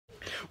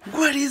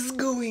What is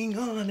going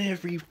on,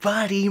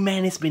 everybody?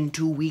 Man, it's been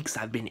 2 weeks.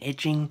 I've been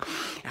itching.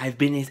 I've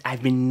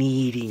been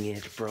needing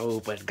it, bro.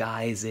 But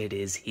guys, it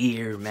is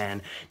here,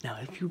 man. Now,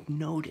 if you've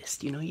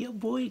noticed, your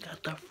boy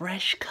got the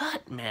fresh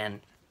cut,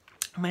 man.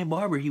 My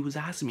barber, he was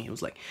asking me, he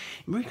was like,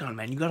 Recon,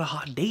 man, you got a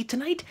hot date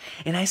tonight?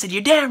 And I said,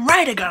 you're damn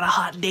right I got a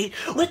hot date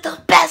with the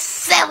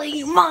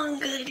best-selling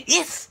manga in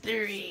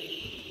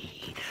history.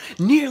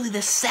 Nearly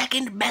the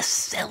second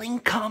best-selling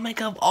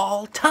comic of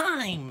all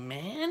time,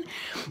 man.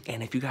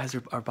 And if you guys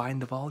are buying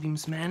the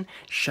volumes, man,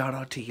 shout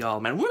out to y'all,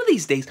 man. One of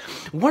these days,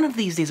 I'm gonna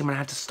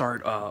have to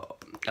start a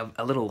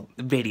little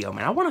video,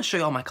 man. I want to show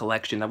y'all my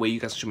collection. That way you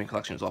guys can show me a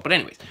collection as well. But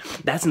anyways,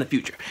 that's in the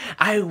future.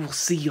 I will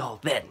see y'all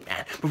then,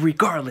 man. But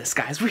regardless,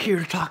 guys, we're here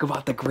to talk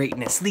about the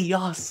greatness, the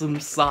awesome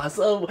sauce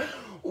of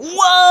One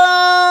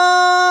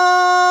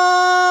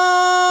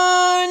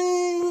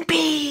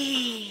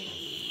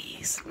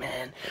Piece,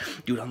 man.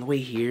 Dude, on the way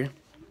here,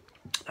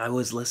 I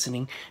was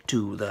listening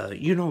to the,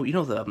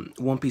 the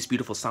One Piece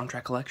Beautiful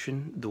soundtrack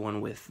collection, the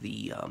one with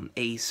the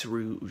Ace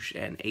Rouge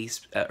and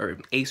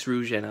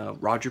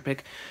Roger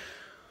Pick.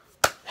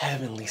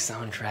 Heavenly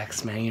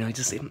soundtracks, man.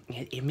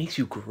 It makes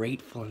you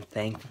grateful and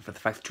thankful for the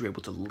fact that you're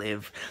able to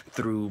live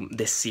through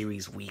this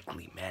series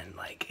weekly, man.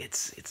 Like,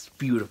 it's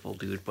beautiful,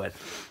 dude. But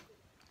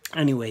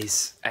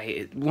anyways,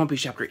 One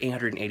Piece chapter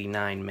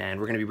 889, man.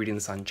 We're gonna be reading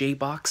this on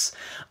J-Box.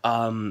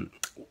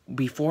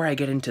 Before I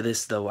get into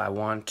this, though, I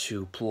want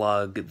to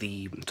plug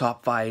the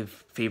top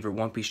 5 favorite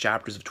One Piece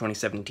chapters of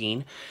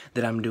 2017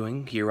 that I'm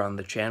doing here on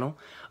the channel.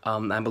 I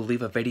will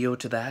leave a video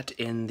to that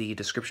in the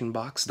description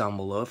box down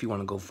below if you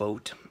want to go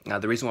vote.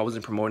 The reason why I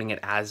wasn't promoting it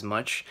as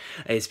much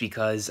is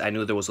because I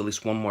knew there was at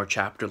least one more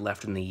chapter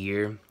left in the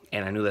year,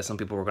 and I knew that some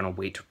people were going to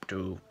wait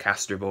to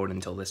cast their vote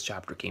until this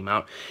chapter came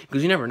out.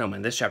 Because you never know,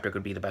 man. This chapter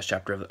could be the best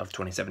chapter of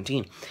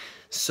 2017.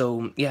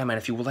 So, yeah, man,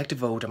 if you would like to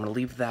vote, I'm going to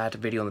leave that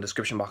video in the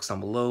description box down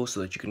below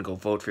so that you can go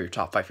vote for your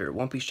top 5 favorite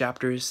One Piece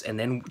chapters. And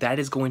then that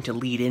is going to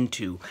lead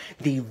into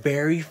the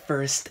very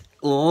first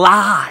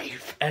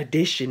live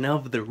edition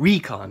of the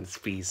Recon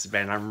piece,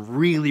 man. I'm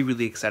really,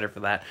 really excited for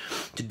that.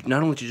 To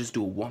not only to just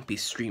do a One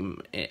Piece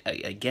stream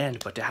again,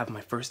 but to have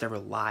my first ever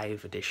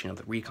live edition of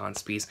the Recon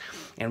piece.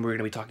 And we're going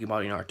to be talking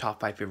about, our top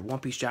 5 favorite One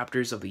Piece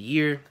chapters of the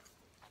year.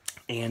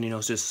 And,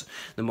 it's just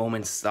the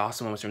moments, the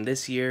awesome moments from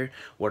this year,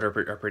 what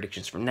are our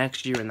predictions from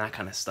next year, and that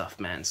kind of stuff,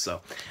 man.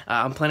 So,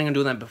 I'm planning on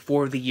doing that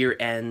before the year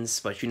ends,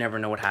 but you never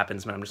know what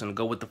happens, man. I'm just going to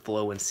go with the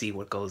flow and see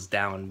what goes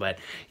down. But,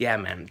 yeah,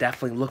 man,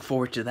 definitely look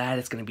forward to that.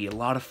 It's going to be a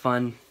lot of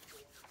fun.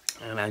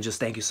 And I just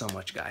thank you so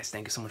much, guys.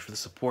 Thank you so much for the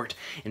support.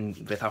 And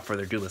without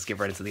further ado, let's get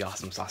right into the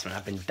awesome sauce, man.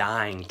 I've been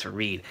dying to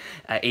read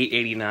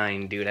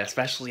 889, dude,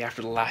 especially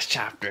after the last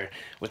chapter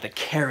with the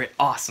carrot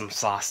awesome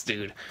sauce,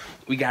 dude.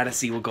 We gotta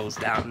see what goes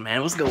down,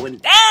 man. What's going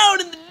down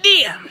in the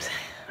DMs?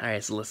 All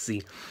right, so let's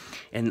see.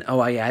 And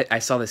oh, I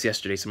saw this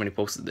yesterday. Somebody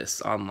posted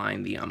this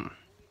online.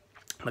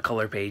 The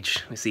color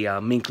page. We see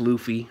Mink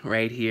Luffy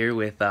right here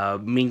with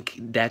Mink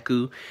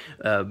Deku,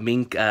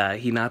 Mink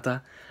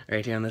Hinata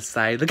right here on this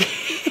side. Look.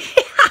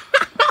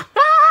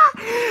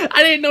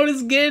 I didn't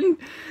notice Gin.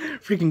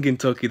 Freaking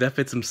Gintoki, that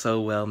fits him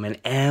so well, man.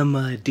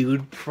 Emma,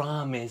 dude,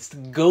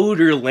 promised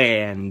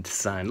Goaterland,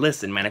 son.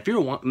 Listen, man, if you're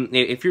watching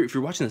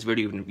this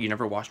video, you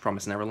never watched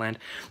Promised Neverland,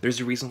 there's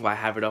a reason why I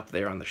have it up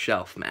there on the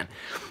shelf, man.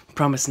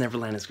 Promised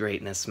Neverland is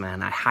greatness,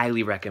 man. I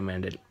highly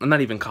recommend it. I'm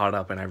not even caught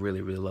up, and I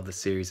really, really love the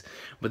series.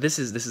 But this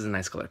is a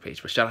nice color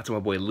page. But shout out to my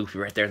boy Luffy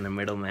right there in the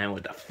middle, man,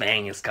 with the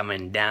fangs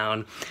coming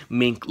down.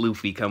 Mink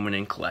Luffy coming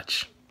in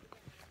clutch.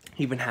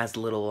 He even has the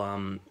little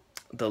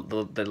the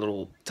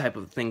little type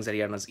of things that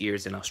he had on his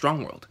ears in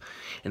Strong World,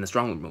 in the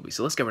Strong World movie.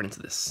 So let's get right into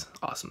this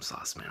awesome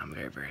sauce, man. I'm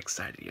very, very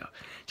excited, yo.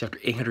 Chapter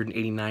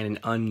 889, An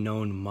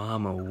Unknown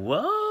Mama.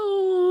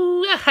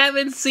 Whoa! I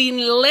haven't seen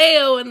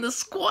Leo in the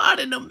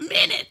squad in a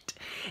minute.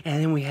 And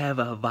then we have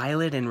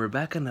Violet and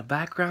Rebecca in the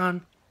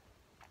background.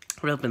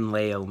 We're up in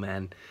Leo,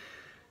 man.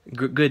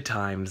 Good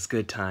times,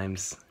 good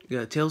times.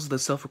 Tales of the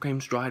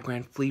Self-Proclaimed Straw Hat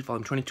Grand Fleet,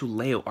 Volume 22,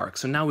 Leo arc.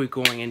 So now we're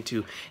going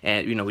into,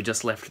 we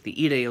just left the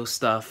Ideo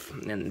stuff,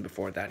 and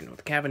before that,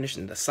 the Cavendish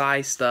and the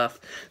Sai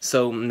stuff.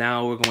 So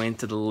now we're going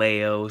into the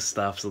Leo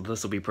stuff, so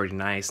this will be pretty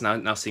nice.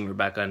 Now seeing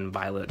Rebecca and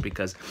Violet,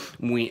 because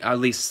at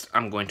least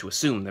I'm going to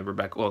assume that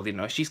Rebecca,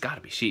 well, she's got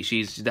to be,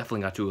 she's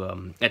definitely got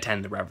to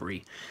attend the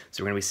Reverie.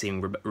 So we're going to be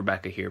seeing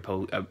Rebecca here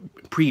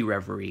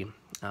pre-Reverie,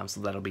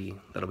 so that'll be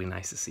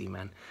nice to see,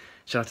 man.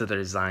 Shout out to the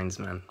designs,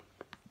 man.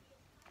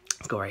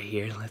 Let's go right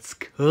here. Let's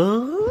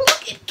go.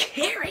 Look at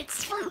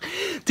carrots.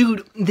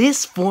 Dude,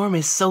 this form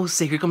is so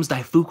sick. Here comes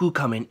Daifuku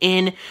coming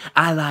in.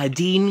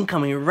 Aladdin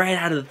coming right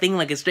out of the thing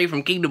like it's straight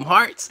from Kingdom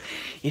Hearts.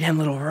 You damn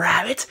little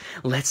rabbit.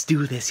 Let's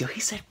do this. Yo,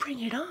 he said, bring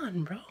it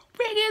on, bro.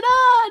 Bring it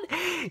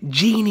on.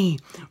 Genie.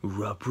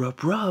 Rub,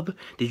 rub, rub.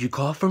 Did you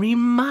call for me,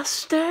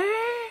 master?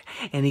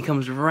 And he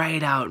comes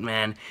right out,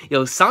 man.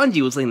 Yo,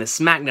 Sanji was laying the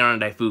smackdown on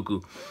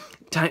Daifuku.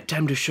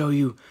 Time to show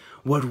you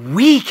what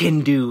we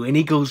can do. And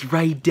he goes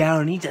right down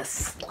and he just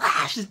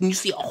slashes and you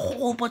see a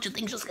whole bunch of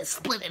things just get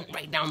split in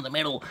right down the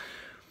middle.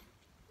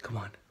 Come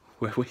on.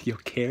 with your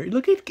carrot.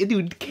 Look at,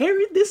 dude,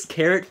 carrot, this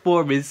carrot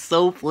form is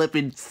so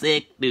flippin'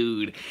 sick,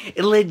 dude.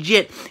 It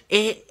legit,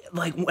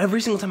 like,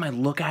 every single time I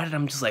look at it,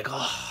 I'm just like,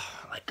 oh,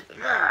 like,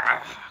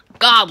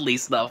 godly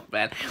stuff,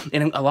 man.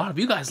 And a lot of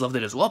you guys loved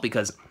it as well,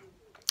 because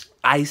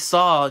I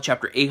saw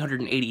chapter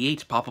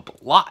 888 pop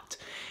up a lot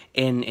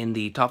in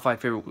the top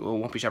 5 favorite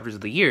One Piece chapters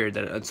of the year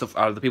that so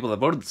out of the people that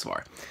voted this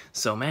far.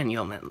 So man,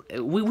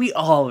 we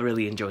all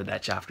really enjoyed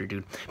that chapter,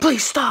 dude.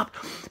 Please stop,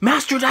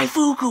 Master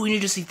Daifuku! And you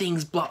just see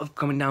things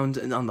coming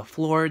down on the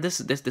floor.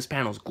 This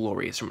panel's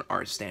glorious from an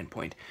art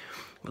standpoint.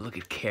 But look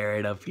at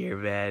Carrot up here,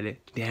 man.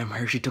 Damn,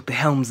 Hershey took the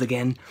helms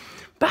again.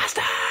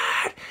 Bastard!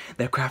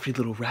 That crafty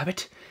little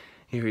rabbit.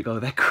 Here we go.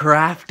 That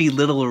crafty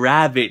little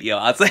rabbit, yo.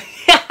 I was like.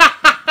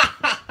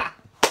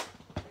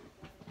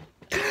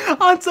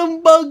 On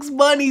some Bugs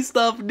Bunny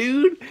stuff,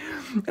 dude.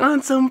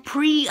 On some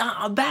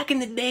back in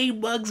the day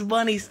Bugs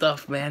Bunny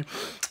stuff, man.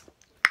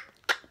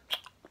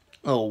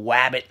 Oh,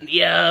 Wabbit.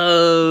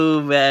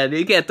 Yo, man.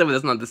 You can't tell me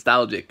that's not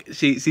nostalgic.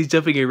 She's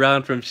jumping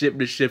around from ship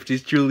to ship.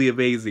 She's truly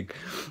amazing.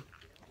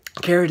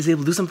 Carrot is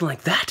able to do something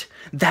like that.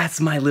 That's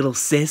my little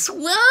sis.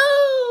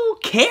 Whoa,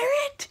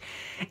 Carrot?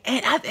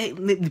 And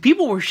the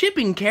people were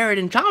shipping Carrot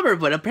and Chopper,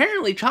 but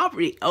apparently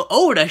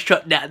Oda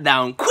shut that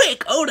down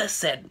quick. Oda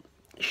said,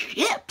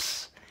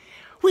 ships?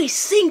 We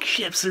sink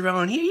ships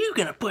around here. You're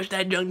gonna push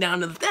that junk down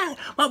to the thing.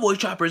 My boy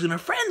Chopper's in a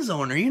friend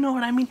zoner. You know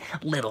what I mean?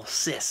 Little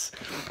sis.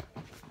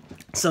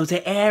 So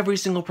to every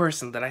single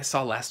person that I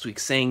saw last week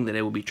saying that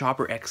it would be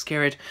Chopper X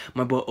Carrot,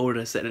 my boy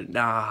Oda said,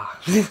 nah.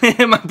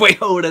 My boy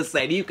Oda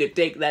said, you could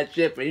take that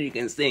ship and you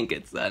can sink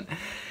it, son.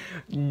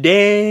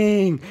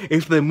 Dang.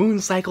 If the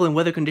moon cycle and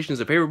weather conditions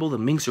are favorable, the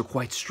minks are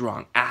quite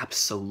strong.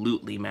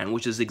 Absolutely, man.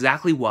 Which is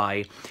exactly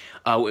why,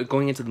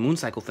 going into the moon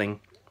cycle thing,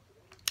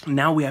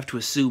 now we have to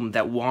assume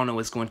that Wano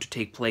is going to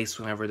take place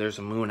whenever there's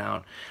a moon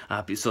out,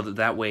 so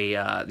that way,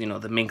 you know,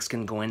 the minks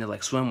can go into,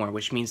 like, swimwear,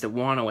 which means that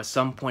Wano at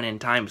some point in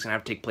time is going to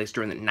have to take place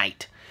during the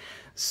night.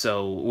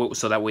 So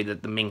that way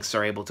that the minks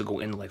are able to go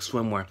into, like,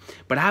 swimwear.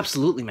 But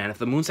absolutely, man, if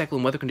the moon cycle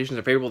and weather conditions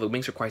are favorable, the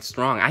minks are quite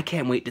strong. I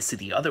can't wait to see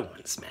the other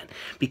ones, man.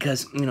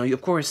 Because, you know,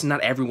 of course,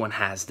 not everyone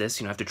has this.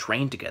 You know, have to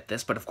train to get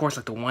this. But, of course,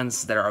 like, the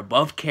ones that are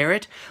above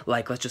Carrot,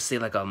 like, let's just say,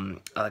 like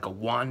a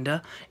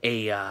Wanda,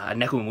 a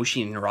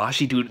Nekomamushi and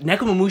Irashi. Dude,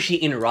 Nekomamushi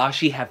and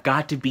Irashi have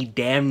got to be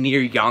damn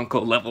near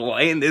Yonko level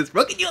in this,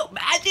 bro. Can you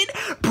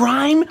imagine?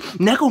 Prime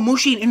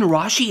Nekomamushi and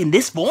Irashi in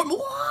this form?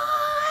 What?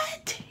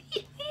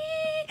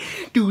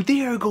 Dude,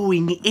 they are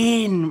going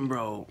in,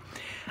 bro.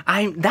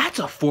 That's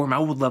a form I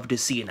would love to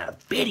see in a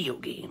video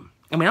game.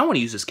 I mean, I want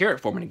to use this Carrot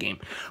form in a game,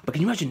 but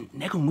can you imagine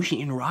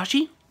Nekomamushi and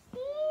Irashi?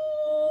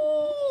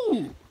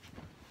 Ooh.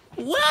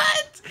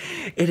 What?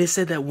 It is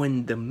said that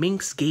when the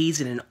minks gaze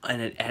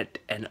at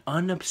an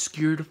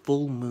unobscured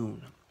full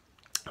moon,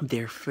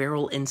 their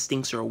feral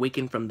instincts are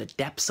awakened from the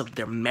depths of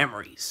their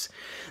memories.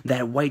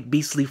 That white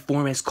beastly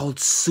form is called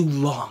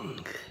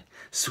Sulong.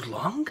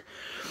 Sulong?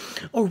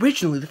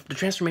 Originally, the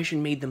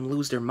transformation made them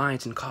lose their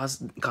minds and cause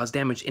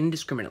damage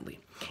indiscriminately.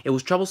 It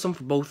was troublesome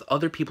for both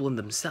other people and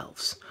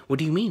themselves. What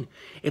do you mean?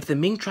 If the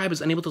Ming tribe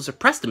is unable to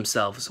suppress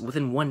themselves,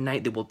 within one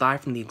night they will die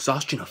from the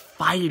exhaustion of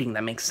fighting.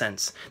 That makes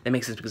sense. That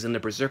makes sense because in the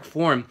berserk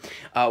form,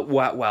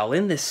 while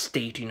in this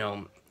state, you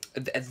know,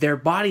 their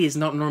body is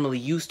not normally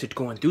used to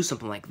going through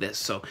something like this,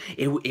 so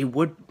it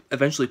would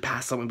eventually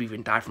pass out and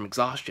even die from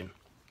exhaustion.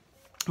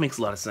 Makes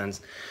a lot of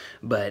sense,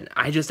 but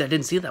I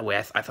didn't see it that way.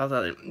 I thought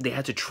that they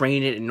had to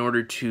train it in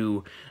order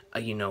to,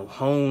 you know,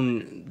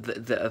 hone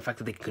the fact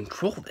that they can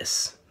control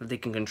this. That they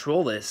can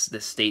control this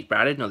state, but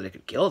I didn't know that they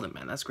could kill them,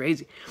 man. That's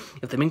crazy.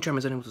 If the Ming tribe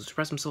is unable to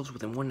suppress themselves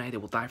within one night, they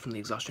will die from the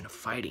exhaustion of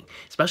fighting.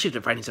 Especially if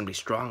they're fighting somebody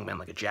strong, man,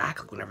 like a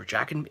Jack. Like whenever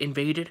Jack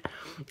invaded,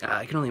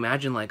 I can only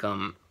imagine, like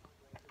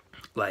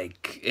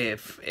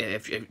if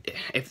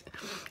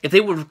they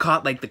would have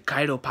caught like the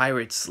Kaido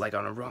pirates like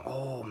on a run.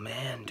 Oh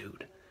man,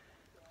 dude.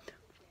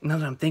 Now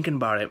that I'm thinking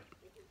about it,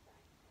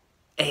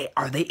 hey,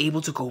 are they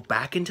able to go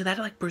back into that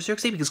like berserk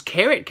state? Because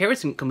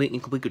Carrot's in complete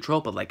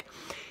control, but like,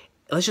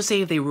 let's just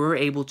say if they were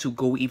able to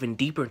go even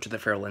deeper into the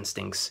feral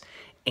instincts,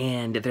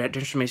 and if that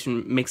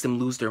transformation makes them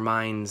lose their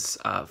minds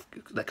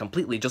like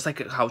completely, just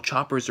like how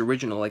Chopper's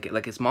original,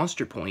 like his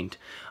monster point,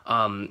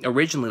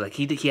 originally like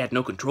he had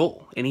no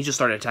control, and he just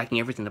started attacking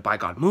everything that by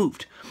God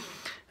moved.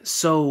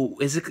 So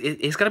it's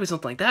got to be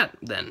something like that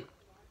then.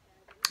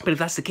 But if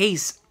that's the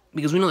case,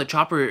 because we know that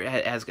Chopper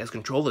has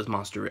control as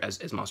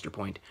monster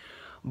point,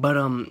 but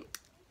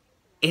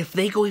if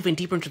they go even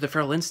deeper into the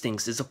feral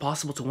instincts, is it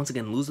possible to once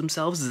again lose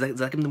themselves? Does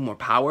that give them more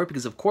power?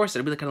 Because of course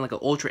it'd be kind of like an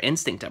ultra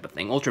instinct type of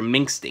thing, ultra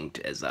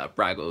minkstinct as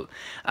Brago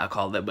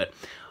called it. But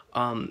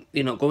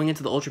you know, going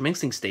into the ultra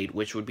minkstinct state,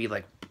 which would be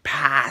like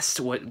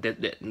past what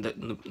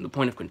the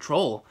point of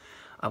control,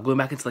 going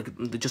back into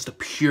like just the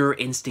pure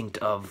instinct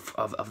of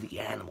the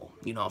animal,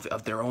 you know,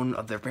 of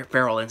their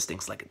feral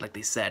instincts, like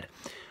they said.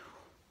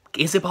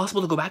 Is it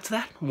possible to go back to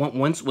that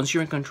once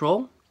you're in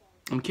control?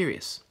 I'm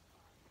curious.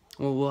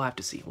 Well, we'll have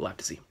to see. We'll have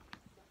to see.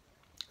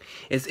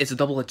 It's a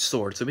double-edged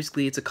sword. So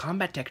basically, it's a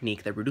combat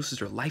technique that reduces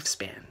your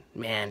lifespan.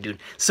 Man, dude,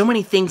 so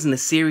many things in the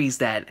series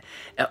that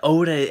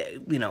Oda,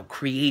 you know,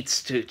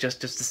 creates to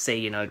just to say,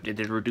 you know,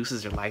 it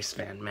reduces your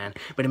lifespan, man.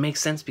 But it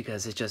makes sense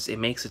because it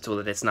makes it so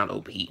that it's not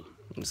OP.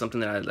 Something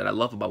that I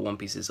love about One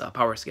Piece is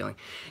power scaling.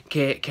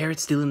 Carrot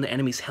stealing the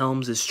enemy's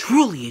helms is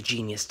truly a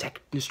genius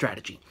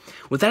strategy.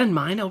 With that in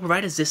mind, I'll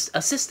provide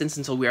assistance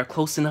until we are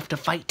close enough to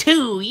fight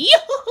too.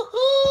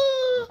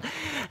 Yoo-hoo-hoo!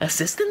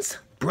 Assistance?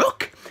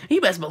 Brook?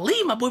 You best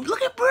believe my boy.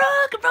 Look at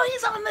Brook, bro.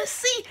 He's on the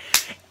sea.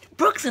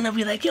 Brook's gonna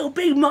be like, yo,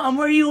 Big Mom,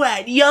 where you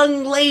at?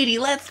 Young lady,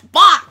 let's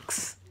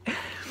box.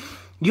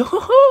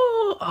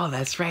 Yo-hoo-hoo! Oh,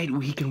 that's right.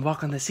 He can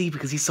walk on the sea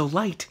because he's so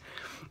light.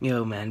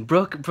 Yo, man,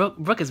 Brook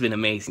has been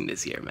amazing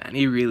this year, man.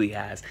 He really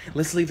has.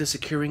 Let's leave the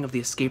securing of the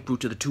escape route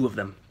to the two of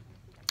them.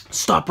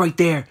 Stop right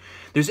there.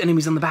 There's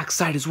enemies on the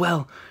backside as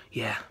well.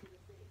 Yeah.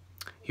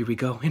 Here we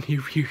go. And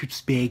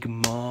here's Big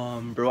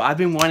Mom, bro. I've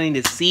been wanting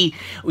to see,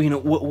 you know,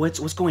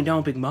 what's going down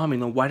with Big Mom. You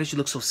know, why does she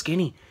look so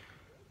skinny?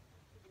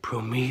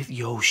 Prometheus,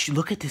 yo,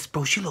 look at this,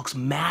 bro. She looks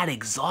mad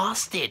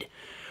exhausted.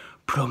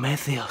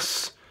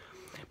 Prometheus.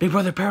 Big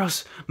Brother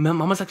Peros.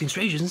 Mama's acting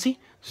strange, isn't she?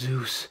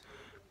 Zeus.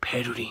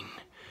 Perurine.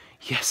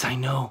 Yes, I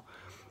know.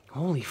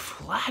 Holy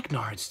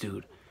flagnards,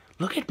 dude.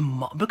 Look at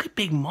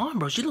Big Mom,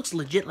 bro. She looks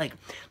legit, like,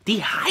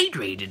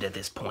 dehydrated at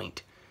this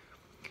point.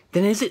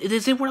 Then is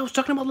it what I was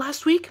talking about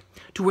last week?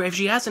 To where if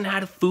she hasn't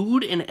had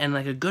food in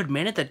like a good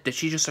minute, that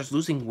she just starts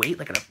losing weight,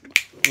 like at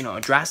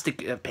a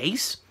drastic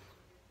pace?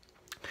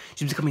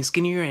 She's becoming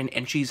skinnier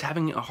and she's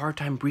having a hard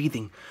time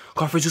breathing.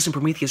 Call for Zeus and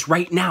Prometheus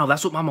right now.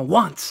 That's what Mama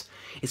wants.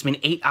 It's been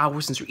 8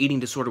 hours since her eating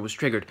disorder was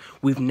triggered.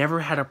 We've never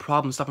had a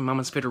problem stopping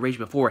Mama's fit or rage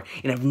before,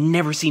 and I've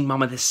never seen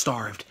Mama this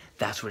starved.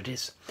 That's what it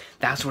is.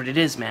 That's what it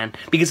is, man.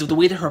 Because of the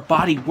way that her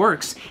body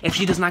works, if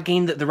she does not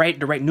gain the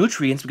right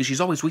nutrients, because she's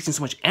always wasting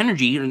so much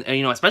energy,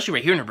 you know, especially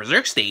right here in her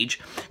berserk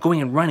stage,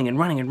 going and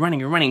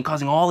running,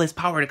 causing all this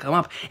power to come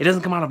up. It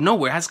doesn't come out of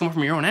nowhere. It has to come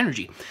from your own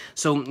energy.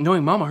 So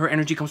knowing Mama, her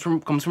energy comes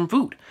from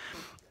food.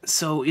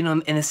 So, you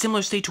know, in a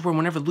similar state to where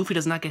whenever Luffy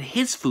does not get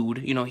his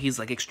food, you know, he's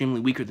like extremely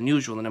weaker than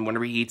usual, and then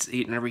whenever he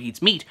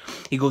eats meat,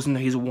 he goes in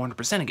there, he's a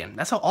 100% again.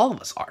 That's how all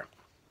of us are.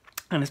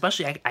 And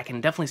especially, I can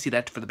definitely see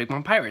that for the Big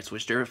Mom Pirates,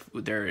 which their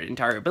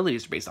entire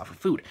abilities are based off of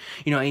food.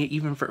 You know,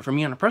 even for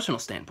me on a personal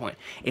standpoint,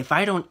 if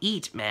I don't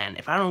eat, man,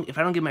 if I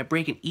don't get my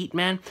break and eat,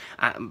 man,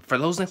 for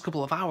those next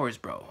couple of hours,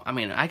 bro, I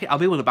mean, I'll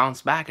be able to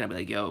bounce back and I'll be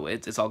like, yo,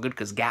 it's all good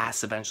because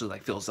gas eventually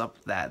like fills up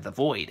the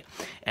void,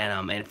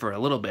 and for a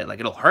little bit, like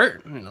it'll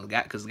hurt, you know,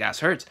 because gas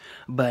hurts,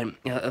 but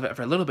you know,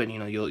 for a little bit, you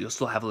know, you'll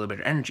still have a little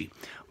bit of energy,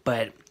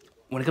 but.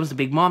 When it comes to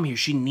Big Mom here,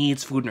 she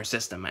needs food in her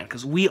system, man.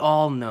 Because we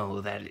all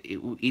know that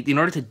in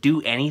order to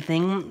do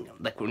anything,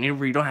 like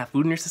whenever you don't have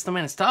food in your system,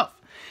 man, it's tough.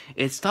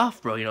 It's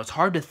tough, bro. You know, it's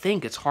hard to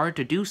think. It's hard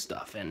to do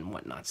stuff and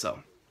whatnot.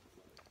 So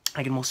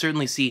I can most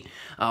certainly see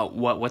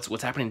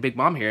what's happening in Big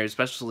Mom here,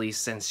 especially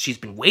since she's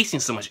been wasting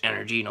so much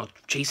energy, you know,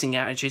 chasing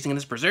in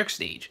this berserk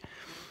stage.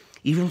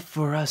 Even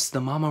for us,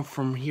 the Mama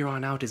from here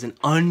on out is an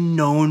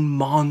unknown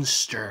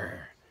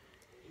monster.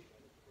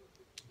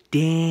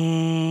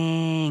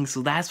 Dang,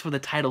 so that's where the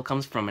title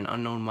comes from, an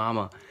unknown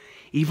Mama.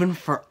 Even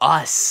for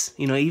us,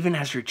 you know, even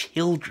as her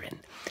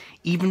children,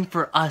 even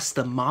for us,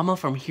 the Mama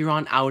from here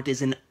on out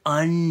is an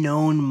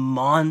unknown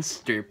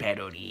monster,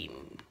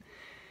 Perurine.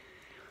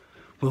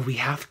 Will we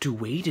have to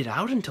wait it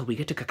out until we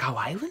get to Cacao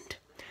Island?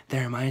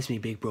 That reminds me,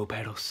 Big Bro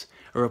Peros.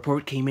 A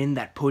report came in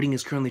that Pudding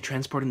is currently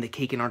transporting the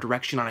cake in our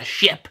direction on a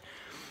ship.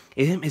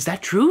 Is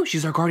that true?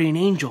 She's our guardian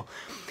angel.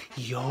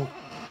 Yo.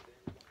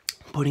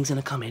 Pudding's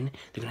gonna come in.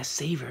 They're gonna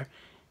save her.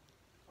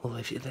 Well,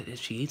 if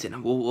she eats it,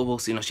 we'll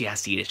see. No, she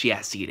has to eat it. She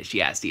has to eat it. She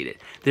has to eat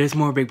it. There's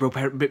more, Big Bro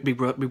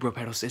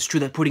Peros. It's true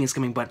that Pudding is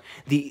coming, but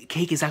the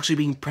cake is actually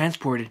being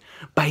transported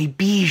by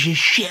Bij's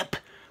ship.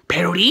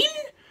 Perurine?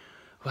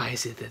 Why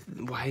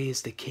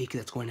is the cake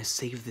that's going to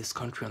save this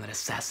country on that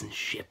assassin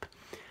ship?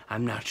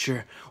 I'm not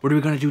sure. What are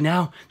we gonna do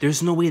now?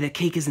 There's no way that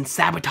cake isn't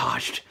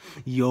sabotaged.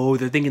 Yo,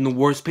 they're thinking the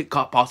worst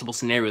possible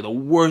scenario, the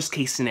worst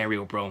case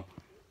scenario, bro.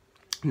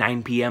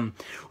 9 p.m.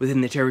 within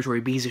the territory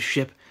of Bij's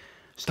ship.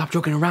 Stop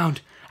joking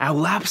around. I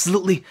will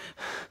absolutely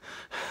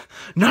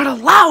not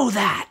allow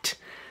that.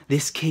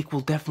 This cake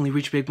will definitely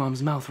reach Big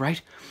Mom's mouth,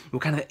 right?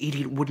 What kind of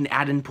idiot wouldn't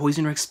add in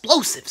poison or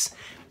explosives?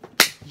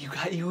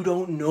 You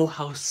don't know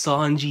how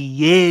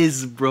Sanji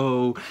is,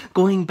 bro.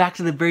 Going back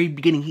to the very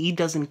beginning, he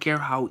doesn't care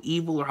how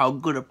evil or how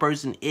good a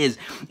person is.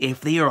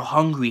 If they are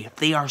hungry, if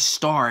they are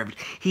starved,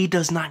 he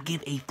does not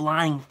give a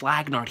flying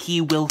flagnard.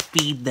 He will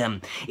feed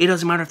them. It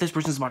doesn't matter if this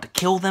person is about to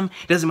kill them.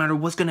 It doesn't matter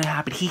what's going to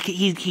happen.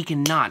 He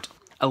cannot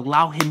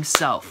allow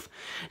himself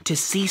to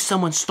see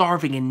someone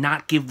starving and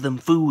not give them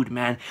food,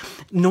 man.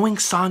 Knowing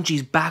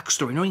Sanji's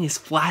backstory, knowing his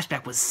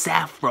flashback with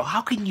Zeph, bro,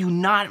 how can you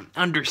not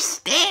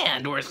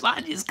understand where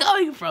Sanji's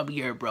coming from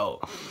here,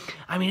 bro?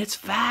 I mean, it's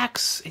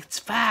facts. It's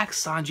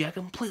facts, Sanji. I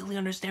completely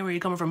understand where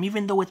you're coming from,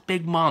 even though it's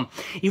Big Mom.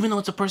 Even though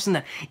it's a person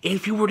that,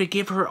 if you were to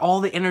give her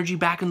all the energy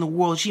back in the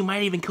world, she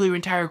might even kill your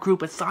entire group,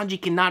 but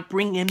Sanji cannot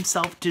bring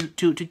himself to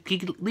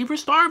leave her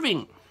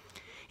starving.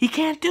 He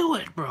can't do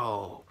it,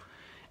 bro.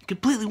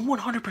 completely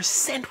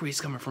 100% where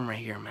he's coming from right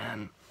here,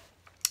 man.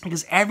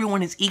 Because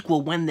everyone is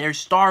equal when they're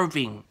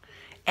starving.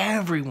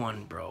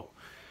 Everyone, bro.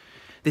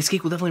 This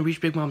cake will definitely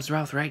reach Big Mom's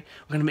mouth, right?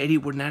 What kind of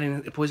idiot would not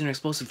add poison or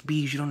explosive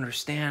bees? You don't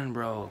understand,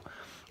 bro.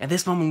 At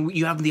this moment,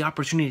 you have the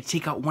opportunity to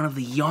take out one of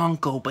the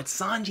Yonko, but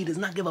Sanji does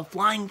not give a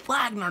flying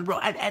flag, bro.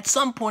 At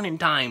some point in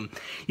time,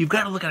 you've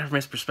got to look at it from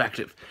his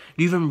perspective.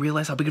 Do you even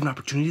realize how big of an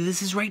opportunity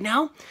this is right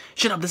now?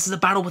 Shut up, this is a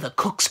battle with a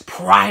cook's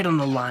pride on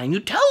the line. You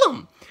tell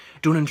him.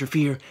 Don't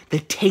interfere. The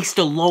taste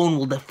alone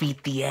will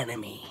defeat the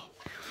enemy.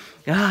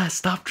 Ah,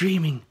 stop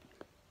dreaming.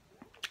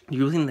 You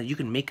really think that you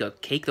can make a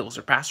cake that will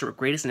surpass your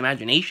greatest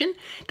imagination?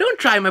 Don't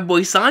try my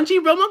boy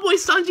Sanji, bro. My boy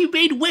Sanji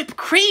made whipped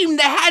cream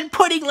that had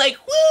pudding like,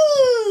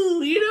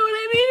 woo! You know what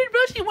I mean,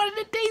 bro? She wanted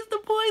to taste the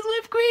boy's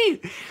whipped cream.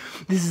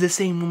 This is the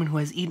same woman who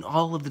has eaten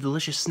all of the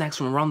delicious snacks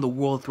from around the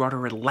world throughout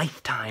her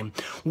lifetime.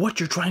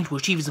 What you're trying to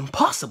achieve is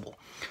impossible.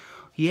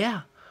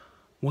 Yeah.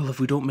 Well, if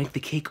we don't make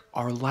the cake,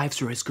 our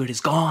lives are as good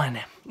as gone.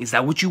 Is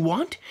that what you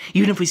want?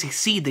 Even if we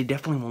succeed, they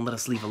definitely won't let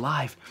us leave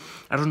alive.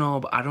 I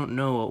don't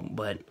know,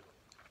 but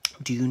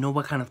do you know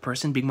what kind of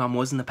person Big Mom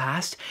was in the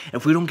past?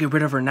 If we don't get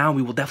rid of her now,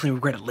 we will definitely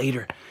regret it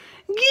later.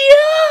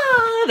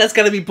 Yeah! That's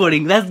gotta be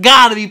pudding. That's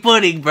gotta be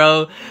pudding,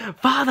 bro.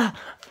 Father!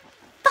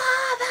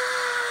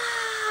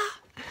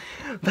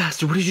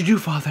 Bastard, what did you do,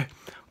 Father?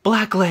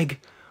 Blackleg.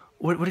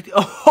 What did you...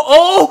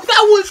 Oh,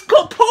 that was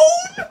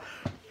Capone?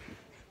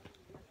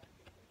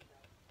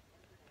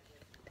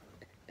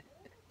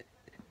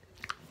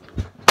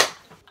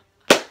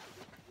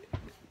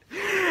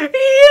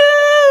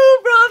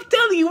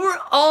 We're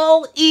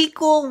all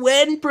equal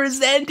when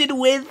presented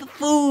with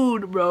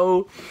food,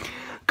 bro.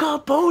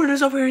 Capone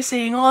is over here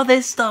saying all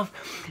this stuff.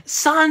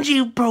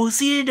 Sanji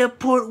proceeded to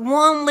put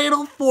one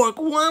little fork,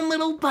 one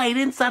little bite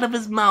inside of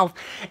his mouth.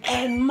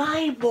 And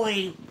my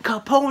boy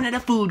Capone had a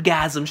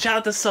foodgasm. Shout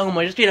out to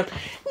Soma. Just straight up, yeah!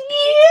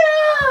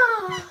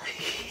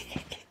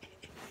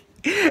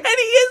 And he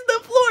hits the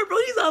floor, bro.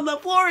 He's on the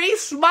floor. He's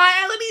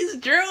smiling. He's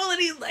drooling.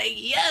 He's like,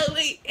 yo,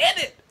 we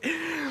hit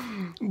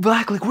it.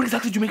 Black, like, what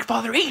exactly did you make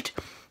Father eat?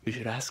 You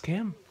should ask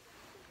him.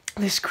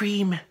 This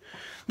cream,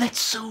 that's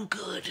so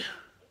good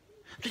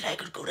that I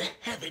could go to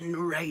heaven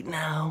right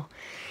now.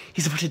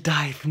 He's about to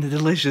die from the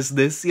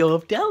deliciousness. Yo,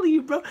 I'm telling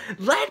you, bro.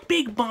 Let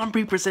Big Mom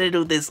be presented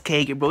with this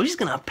cake, bro. She's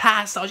gonna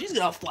pass out. She's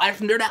gonna fly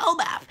from there to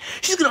Elbaf.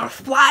 She's gonna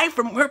fly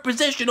from her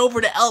position over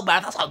to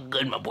Elbaf. That's how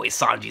good my boy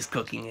Sanji's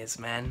cooking is,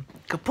 man.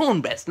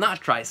 Capone best not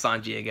try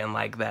Sanji again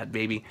like that,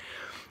 baby.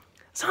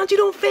 Sanji,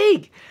 don't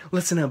fake.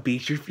 Listen up,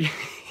 Beach.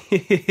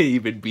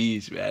 Even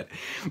Beach, man.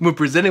 When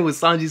presented with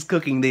Sanji's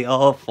cooking, they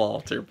all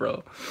falter,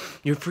 bro.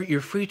 You're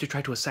free to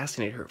try to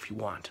assassinate her if you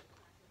want.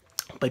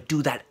 But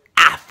do that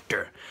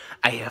after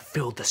I have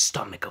filled the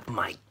stomach of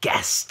my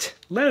guest.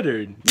 Let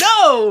her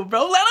know,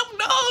 bro. Let him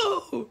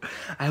know.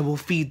 I will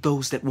feed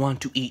those that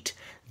want to eat.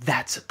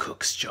 That's a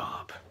cook's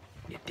job.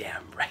 You're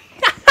damn right.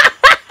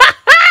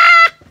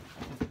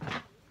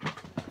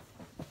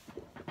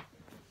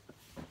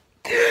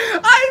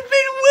 I've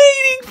been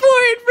waiting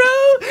for it, bro.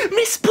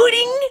 Miss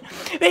Pudding.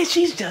 Man,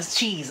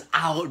 she's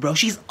out, bro.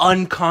 She's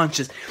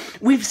unconscious.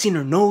 We've seen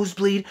her nose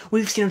bleed.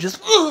 We've seen her just,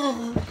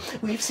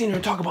 we've seen her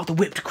talk about the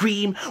whipped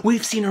cream.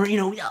 We've seen her, you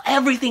know,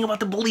 everything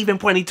about the Believe in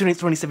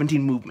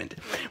 2017 movement.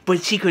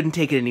 But she couldn't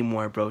take it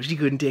anymore, bro. She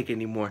couldn't take it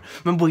anymore.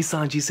 My boy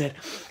Sanji said,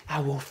 I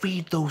will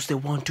feed those that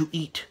want to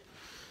eat.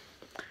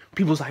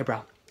 People's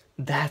eyebrow.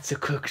 That's a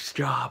cook's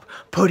job.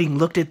 Pudding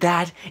looked at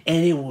that,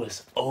 and it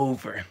was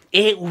over.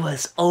 It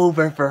was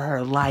over for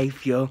her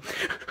life, yo.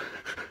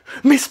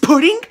 Miss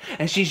Pudding?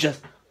 And she's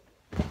just...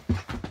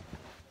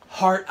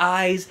 heart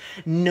eyes,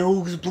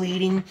 nose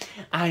bleeding.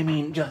 I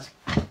mean, just...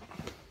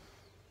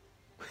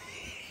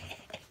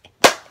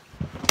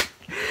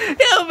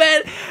 Yo,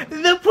 man,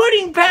 the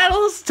Pudding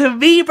panels, to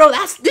me, bro,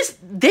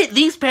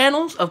 these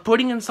panels of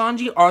Pudding and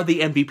Sanji are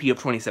the MVP of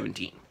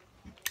 2017.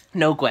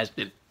 No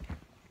question.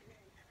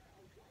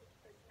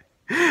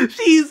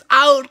 She's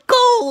out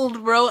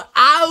cold, bro.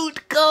 Out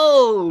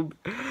cold.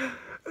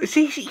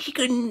 She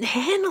couldn't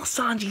handle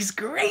Sanji's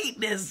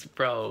greatness,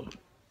 bro.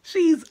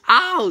 She's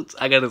out.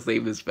 I gotta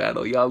save this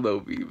panel. Y'all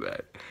know me,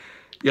 man.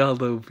 Y'all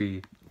know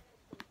me.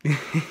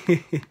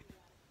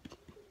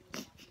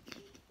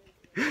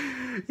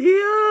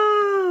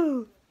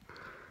 Yo.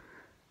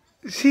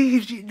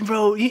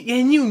 Bro,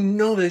 and you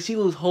know that she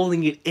was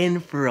holding it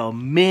in for a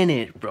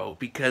minute, bro,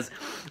 because,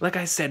 like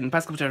I said, in the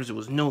past couple chapters, it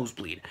was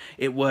nosebleed.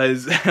 It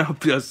was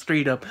just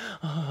straight up,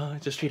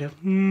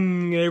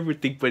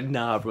 everything, but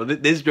nah, bro,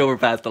 this drove her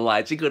past the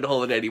line. She couldn't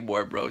hold it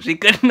anymore, bro. She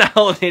could not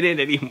hold it in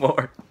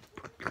anymore.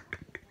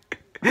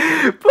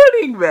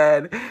 Pudding,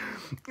 man.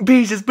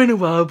 Beach, it's been a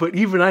while, but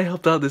even I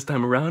helped out this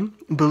time around.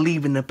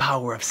 Believe in the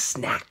power of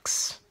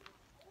snacks.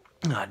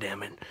 Aw,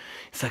 damn it.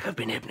 It's like I've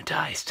been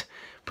hypnotized.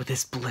 but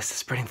this bliss is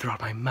spreading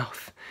throughout my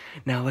mouth.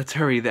 Now let's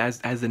hurry. Has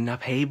the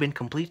nappe been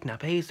complete?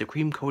 Nappe is the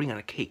cream coating on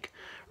a cake.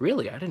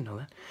 Really? I didn't know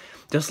that.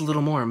 Just a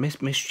little more. Miss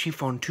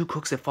Chiffon, 2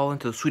 cooks that fall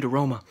into the sweet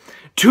aroma.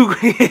 2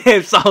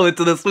 fall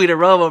into the sweet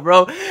aroma,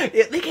 bro.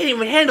 They can't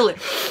even handle it.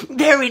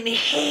 They're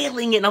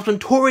inhaling it. Now some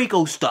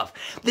Toriko stuff.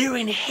 They're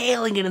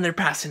inhaling it and they're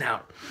passing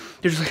out.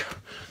 They're just like,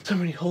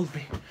 somebody hold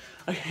me.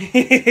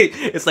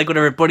 It's like when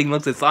a reporting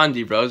looks at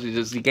Sanji, bro.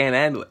 She can't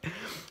handle it.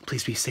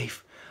 Please be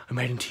safe. I'm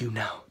writing to you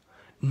now.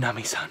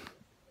 Nami-san.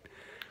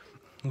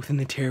 Within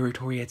the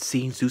territory at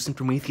sea, Zeus and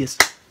Prometheus.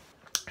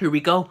 Here we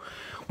go.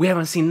 We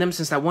haven't seen them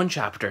since that one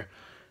chapter.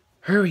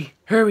 Hurry,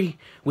 hurry.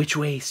 Which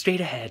way?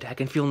 Straight ahead. I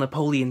can feel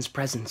Napoleon's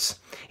presence.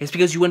 It's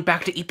because you went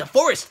back to eat the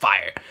forest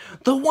fire.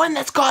 The one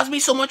that's caused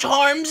me so much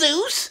harm,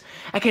 Zeus.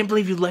 I can't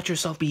believe you let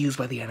yourself be used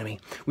by the enemy.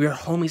 We are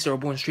homies that were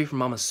born straight from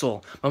Mama's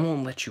soul. Mama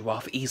won't let you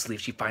off easily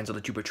if she finds out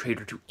that you betrayed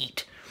her to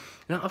eat.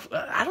 Now,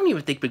 I don't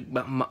even think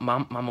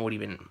Mama would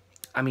even...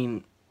 I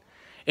mean,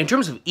 in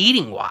terms of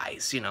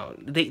eating-wise, you know,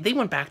 they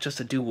went back just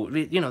to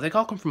do... You know, they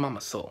all come from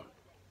Mama's soul.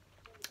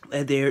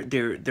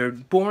 Their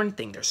born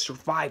thing, their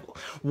survival.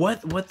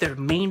 What their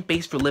main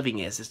base for living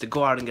is to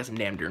go out and get some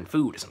damn darn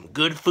food. Some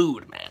good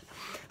food, man.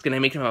 It's gonna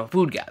make them have a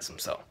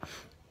foodgasm, so...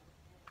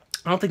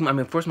 I don't think... I mean,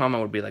 of course, Mama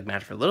would be, like,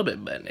 mad for a little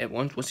bit, but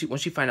once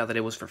she find out that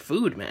it was for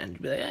food, man,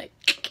 you'd be like, hey,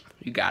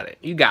 you got it.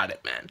 You got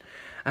it, man.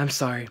 I'm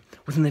sorry.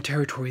 Within the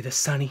territory, the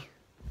sunny...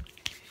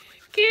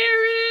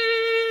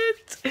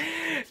 Carrot!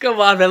 Come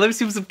on, man. Let me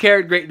see some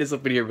carrot greatness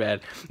up in here,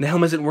 man. The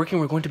helm isn't working.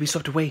 We're going to be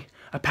swept away.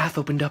 A path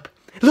opened up.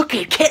 Look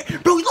at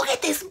Carrot. Bro, look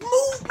at this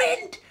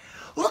movement.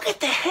 Look at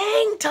the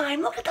hang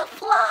time. Look at the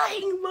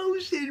flying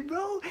motion,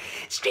 bro.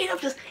 Straight up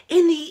just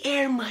in the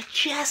air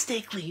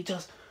majestically.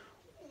 Just,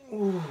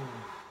 ooh.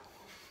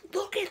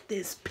 Look at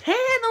this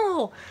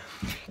panel.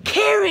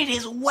 Carrot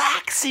is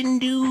waxing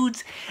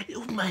dudes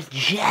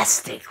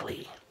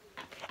majestically.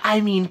 I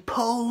mean,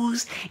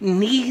 pose,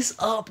 knees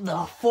up, the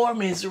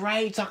form is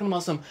right. Talking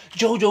about some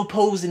JoJo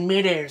pose in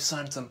midair,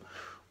 son.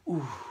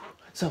 Ooh,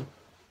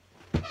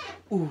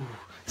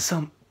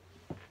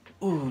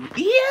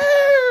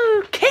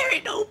 yeah,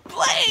 Carrot no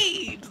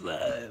blades,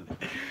 son.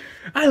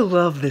 I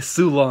love this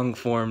Sulong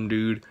form,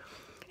 dude.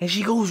 And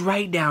she goes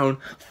right down,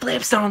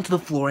 flips down to the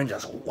floor, and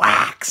just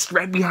whacks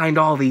right behind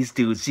all these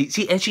dudes.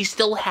 And she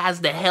still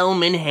has the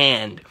helm in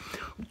hand,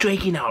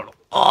 draking out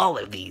all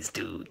of these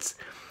dudes.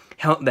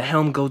 The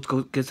helm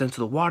gets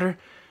into the water.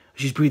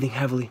 She's breathing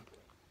heavily.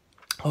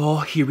 Oh,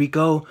 here we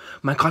go.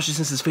 My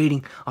consciousness is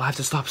fading. I'll have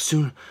to stop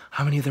soon.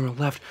 How many of them are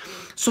left?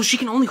 So she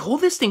can only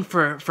hold this thing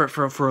for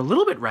a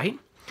little bit, right?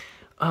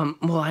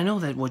 Well, I know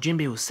that what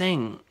Jinbei was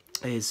saying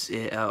is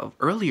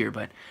earlier,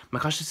 but my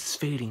consciousness is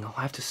fading. I'll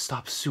have to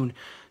stop soon.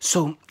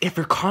 So if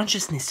her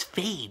consciousness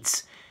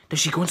fades, does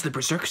she go into the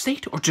berserk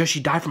state, or does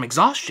she die from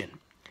exhaustion?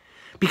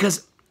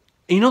 Because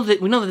we know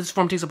that this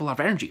form takes up a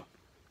lot of energy.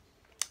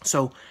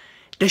 So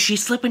does she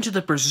slip into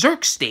the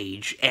berserk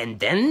stage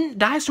and then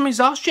dies from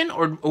exhaustion?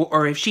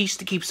 Or if she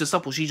keeps this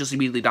up, will she just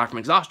immediately die from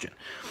exhaustion?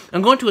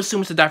 I'm going to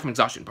assume it's the die from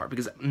exhaustion part,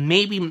 because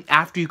maybe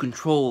after you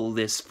control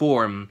this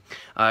form,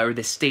 or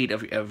this state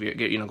of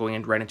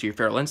going right into your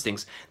feral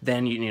instincts,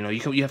 then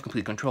you have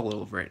complete control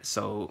over it.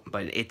 So,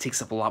 but it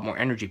takes up a lot more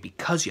energy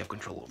because you have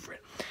control over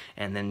it,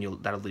 and then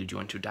that'll lead you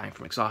into dying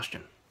from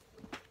exhaustion.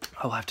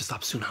 I'll have to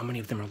stop soon. How many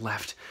of them are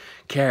left?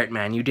 Carrot,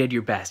 man, you did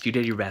your best. You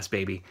did your best,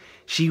 baby.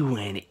 She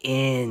went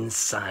in,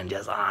 son,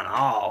 just on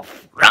all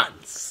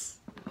fronts.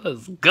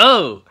 Let's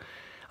go.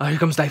 Oh, here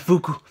comes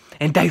Daifuku.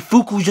 And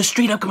Daifuku's just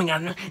straight up coming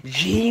out.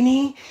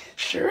 Genie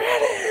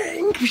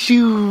shredding.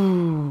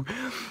 Shoo.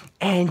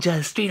 And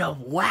just straight up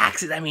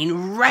waxes. I mean,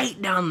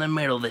 right down the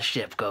middle the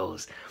ship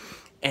goes.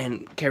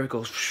 And Carrot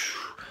goes, shoo.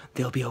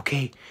 They'll be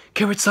okay.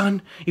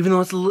 Carrot-san, even though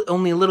it's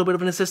only a little bit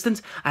of an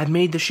assistance, I've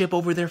made the ship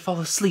over there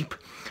fall asleep.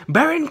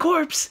 Barren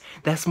corpse!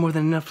 That's more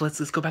than enough. Let's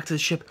go back to the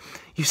ship.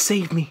 You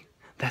saved me.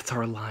 That's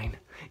our line.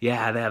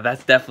 Yeah,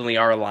 that's definitely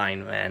our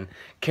line, man.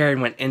 Carrot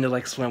went into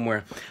like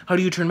swimwear. How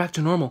do you turn back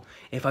to normal?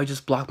 If I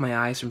just block my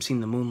eyes from seeing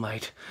the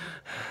moonlight,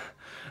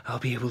 I'll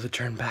be able to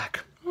turn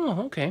back.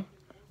 Oh, okay.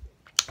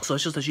 So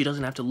it's just that she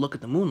doesn't have to look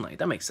at the moonlight.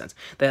 That makes sense.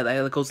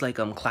 That goes like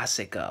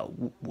classic,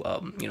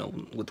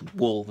 with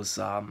wolves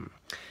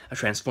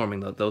transforming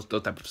those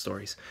type of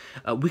stories.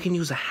 We can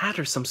use a hat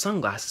or some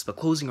sunglasses, but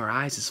closing our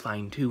eyes is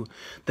fine too.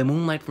 The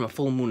moonlight from a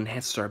full moon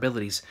enhances our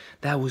abilities.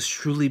 That was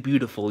truly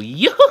beautiful.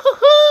 Yo,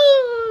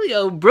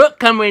 Brooke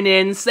coming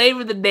in,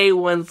 saving the day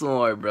once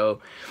more,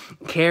 bro.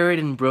 Carrot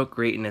and Brooke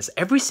greatness.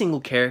 Every single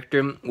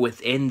character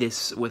within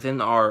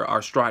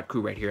our Strat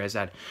crew right here has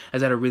had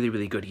a really,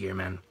 really good year,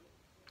 man.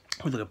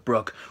 We look at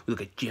Brooke, we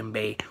look at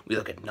Jinbei, we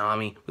look at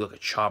Nami, we look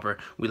at Chopper,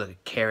 we look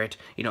at Carrot.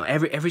 You know,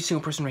 every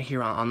single person right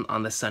here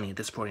on the Sunny at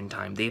this point in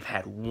time, they've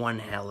had one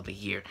hell of a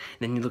year. And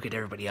then you look at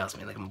everybody else,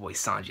 man, like my boy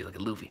Sanji, look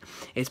at Luffy.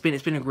 It's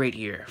been a great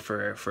year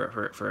for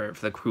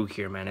the crew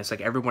here, man. It's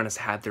like everyone has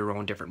had their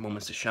own different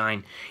moments to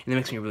shine, and it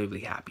makes me really,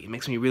 really happy. It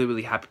makes me really,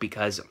 really happy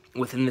because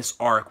within this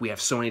arc, we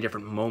have so many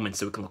different moments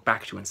that we can look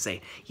back to and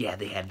say, yeah,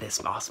 they had this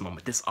awesome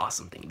moment, this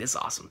awesome thing, this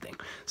awesome thing.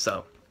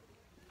 So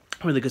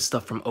Really good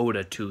stuff from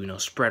Oda to, you know,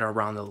 spread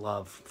around the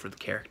love for the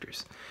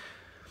characters.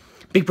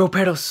 Big Bro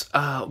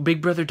Pedos,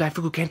 Big Brother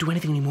Daifuku can't do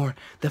anything anymore.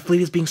 The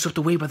fleet is being swept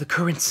away by the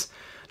currents.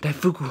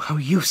 Daifuku, how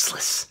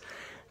useless.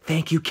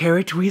 Thank you,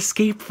 Carrot. We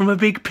escaped from a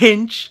big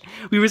pinch.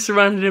 We were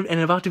surrounded and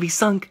about to be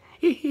sunk.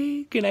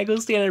 Can I go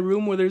stay in a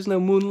room where there's no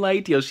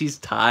moonlight? Yo, she's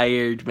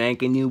tired, man.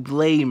 Can you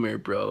blame her,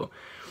 bro?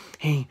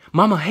 Hey,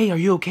 Mama, hey, are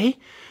you okay?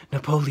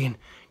 Napoleon,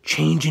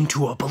 change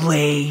into a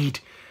blade.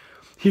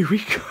 Here we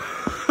go.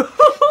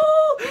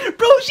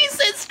 Bro, she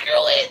said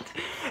screw it.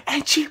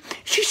 And she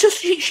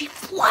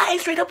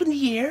flies right up in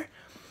the air.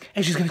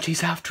 And she's gonna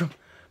chase after him.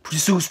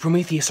 Zeus,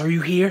 Prometheus, are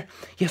you here?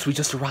 Yes, we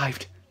just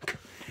arrived.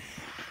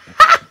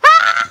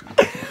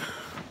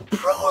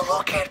 Bro,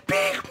 look at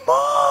Big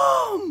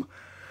Mom.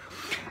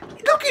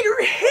 Look at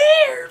her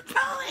hair,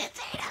 bro.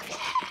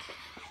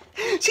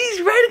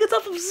 She's riding on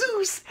top of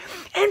Zeus,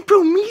 and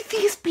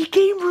Prometheus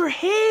became her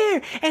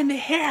hair, and the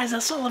hair has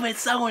a soul of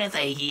its own. It's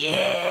like,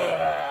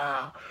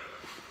 yeah.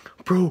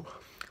 Bro,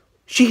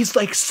 she's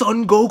like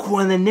Son Goku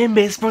on the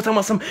Nimbus, bro, talking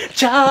about some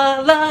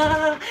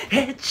chala,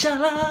 hey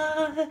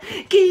chala,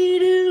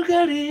 kiru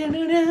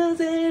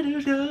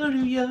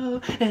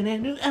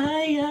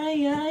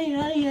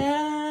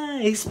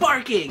ay,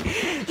 sparking.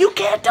 You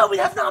can't tell me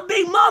that's not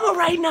Big Mama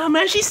right now,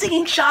 man. She's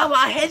singing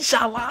shala, head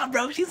shala,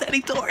 bro. She's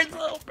heading towards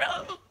them,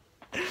 bro.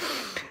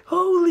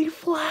 Holy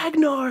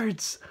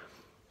flagnards.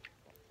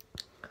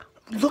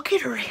 Look at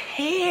her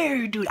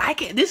hair, dude.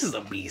 This is a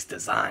beast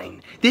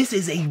design. This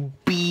is a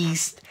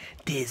beast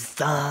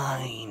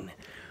design.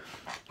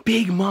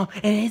 Big Mom,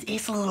 and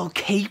it's a little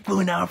cape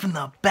going out from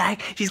the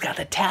back. She's got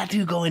the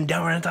tattoo going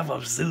down right on top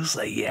of Zeus.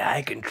 Like, yeah,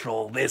 I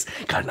control this.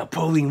 Got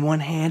Napoleon in one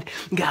hand.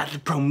 Got the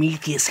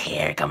Prometheus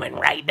hair coming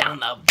right down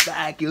the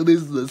back. Yo,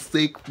 this is a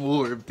sick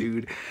form,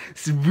 dude.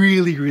 It's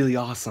really, really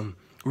awesome.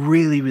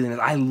 Really, really nice.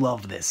 I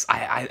love this.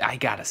 I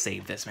gotta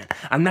save this, man.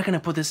 I'm not gonna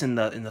put this in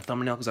the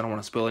thumbnail because I don't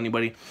want to spoil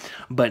anybody.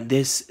 But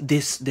this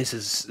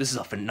is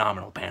a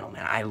phenomenal panel,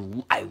 man. I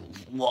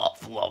love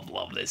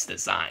this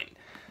design.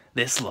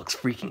 This looks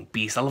freaking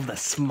beast. I love the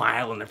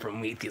smile on the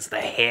Prometheus,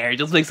 the hair. It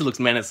just makes it look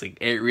menacing.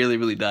 It really,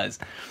 really does.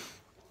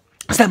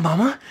 Is that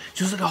Mama?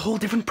 She was like a whole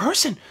different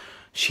person.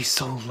 She's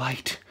so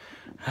light.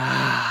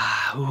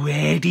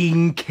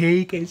 Wedding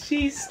cake, and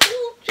she's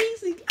still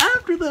chasing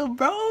after them,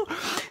 bro.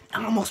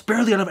 Almost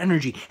barely out of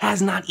energy,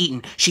 has not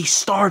eaten. She's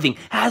starving,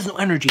 has no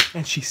energy,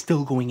 and she's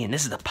still going in.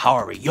 This is the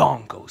power of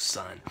Yonko's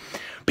son.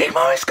 Big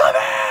Mom is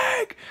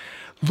coming!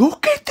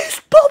 Look at this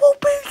bubble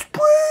base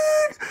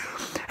spread!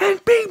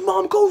 And Big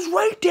Mom goes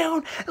right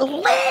down,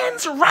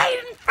 lands right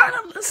in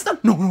front of the sun.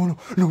 No,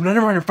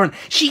 not right in front.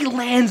 She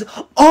lands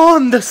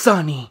on the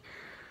Sunny.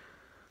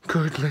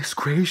 Goodness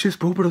gracious,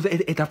 bro, pero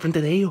está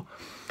frente de ello.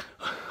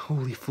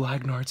 Holy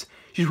flagnards.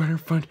 She's right in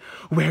front.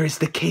 Where is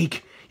the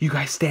cake? You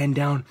guys stand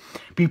down.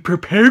 Be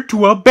prepared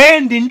to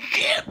abandon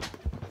ship.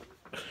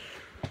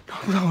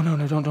 No, don't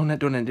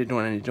end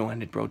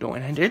it, bro.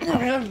 Don't end it.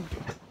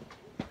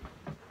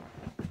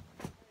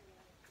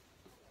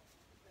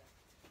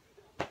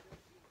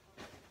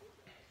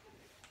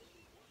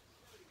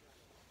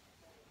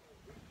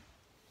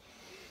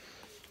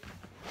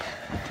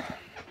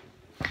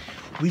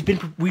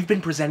 We've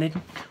been presented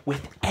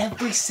with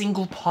every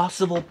single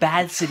possible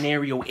bad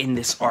scenario in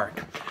this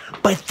arc,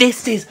 but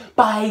this is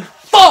by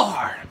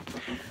far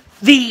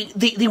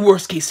the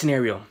worst case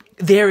scenario.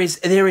 There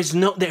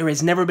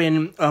has never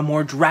been a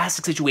more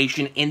drastic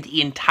situation in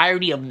the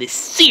entirety of this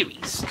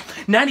series.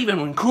 Not even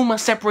when Kuma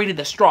separated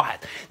the Straw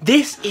Hat.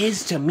 This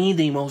is, to me,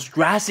 the most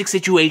drastic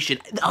situation.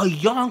 A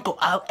Yonko,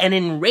 an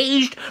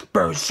enraged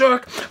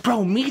berserk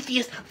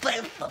Prometheus,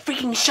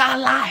 freaking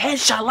Shala, head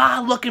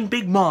Shala looking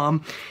Big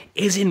Mom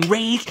is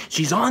enraged.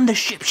 She's on the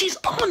ship. She's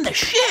on the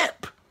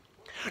ship.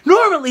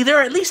 Normally,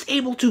 they're at least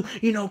able to,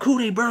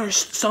 coup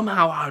burst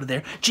somehow out of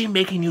there.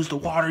 Jinbei can use the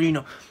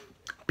water,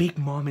 Big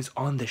Mom is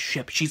on the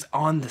ship. She's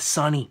on the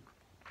Sunny.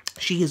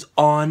 She is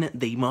on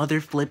the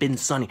mother flippin'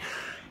 Sunny.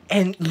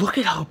 And look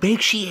at how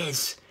big she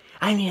is.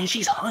 I mean,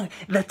 she's hung.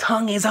 The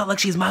tongue is out like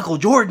she's Michael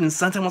Jordan.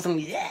 Something,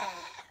 yeah.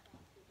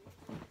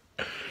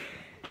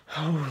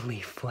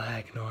 Holy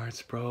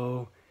flagnards,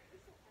 bro.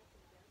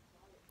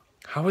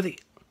 How are they?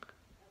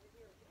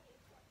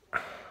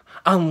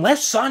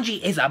 Unless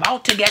Sanji is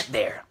about to get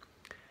there.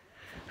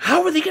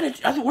 How are they gonna,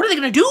 what are they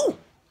gonna do?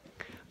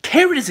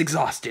 Carrot is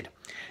exhausted.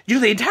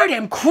 The entire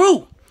damn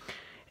crew.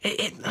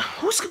 Even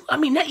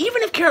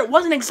if Carrot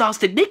wasn't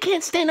exhausted, they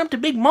can't stand up to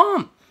Big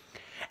Mom.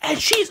 And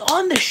she's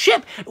on the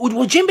ship.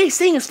 What Jinbei's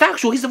saying is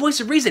factual. He's the voice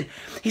of reason.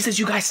 He says,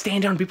 you guys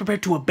stand down, be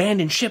prepared to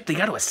abandon ship. They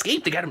got to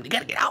escape. They got to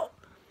get out.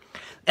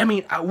 I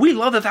mean, we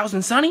love the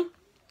Thousand Sunny.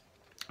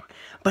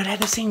 But at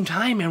the same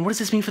time, man, what does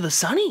this mean for the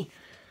Sunny?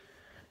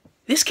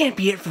 This can't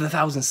be it for the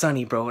Thousand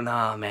Sunny, bro.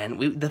 Nah,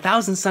 man. The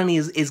Thousand Sunny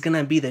is going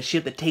to be the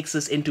ship that takes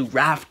us into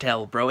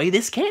Raftel, bro. Hey,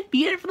 this can't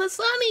be it for the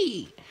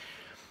Sunny.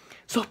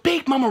 So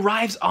Big Mom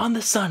arrives on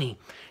the Sunny.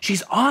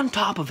 She's on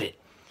top of it.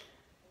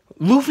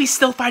 Luffy's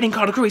still fighting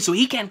Katakuri, so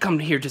he can't come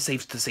here to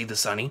save the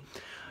Sunny.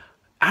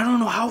 I don't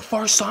know how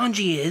far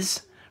Sanji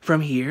is from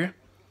here.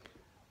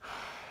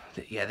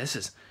 Yeah, this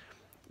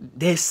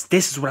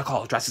is what I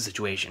call a drastic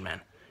situation,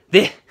 man.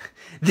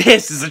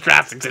 This is a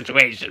drastic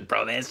situation,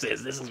 bro. This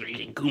is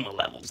reaching Kuma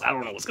levels. I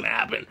don't know what's gonna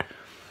happen.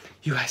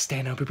 You guys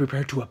stand up, be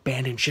prepared to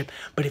abandon ship.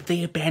 But if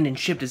they abandon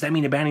ship, does that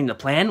mean abandoning the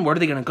plan? Where are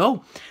they gonna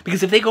go?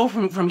 Because if they go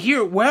from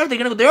here, where are they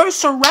gonna go? They're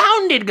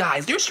surrounded,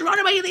 guys. They're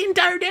surrounded by the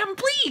entire damn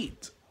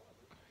fleet.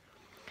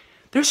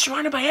 They're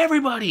surrounded by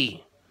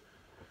everybody.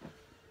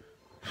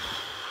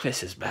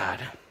 This is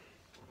bad.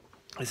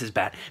 This is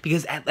bad.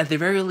 Because at the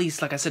very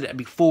least, like I said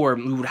before,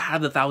 we would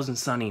have the 1,000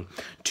 Sunny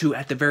to,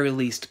 at the very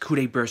least,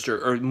 Kude burst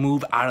or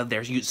move out of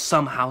there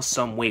somehow,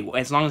 some way.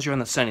 As long as you're on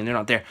the Sunny and they're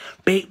not there.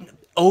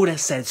 Oda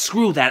said,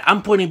 screw that.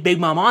 I'm putting Big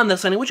Mom on the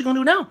Sunny. What you gonna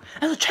do now?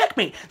 That's a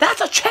checkmate.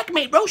 That's a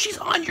checkmate, bro. She's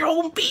on your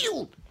home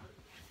field.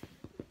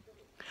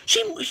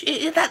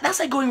 That's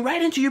like going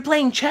right into you're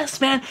playing chess,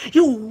 man.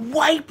 You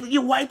wipe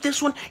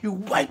this one, you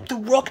wipe the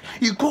rook,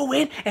 you go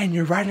in, and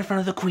you're right in front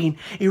of the queen.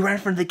 You're right in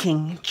front of the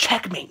king.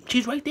 Checkmate.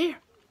 She's right there.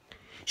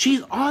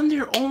 She's on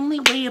their only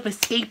way of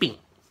escaping.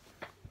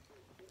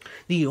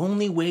 The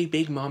only way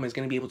Big Mom is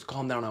going to be able to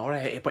calm down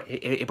ahora es por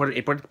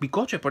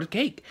bizcocho, por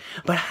cake.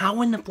 But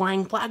how in the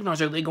flying flag are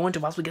they going to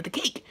possibly get the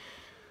cake?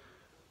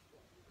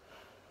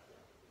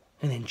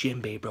 And then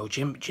Jinbei, bro.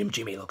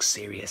 Jinbei looks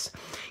serious.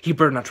 He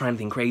better not try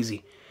anything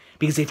crazy.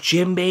 Because if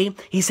Jinbei,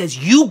 he says,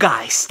 you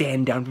guys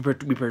stand down, be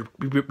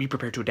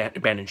prepared to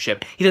abandon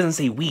ship. He doesn't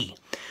say we.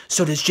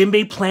 So does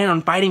Jinbei plan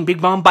on fighting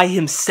Big Mom by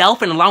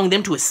himself and allowing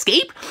them to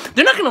escape?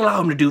 They're not going to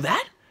allow him to do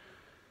that.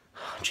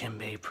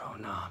 Jinbei, bro,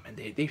 nah, man.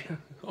 They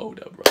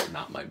Oda, bro.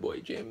 Not my boy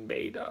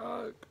Jinbei,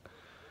 dog.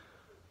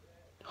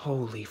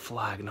 Holy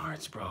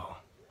flagnards, bro.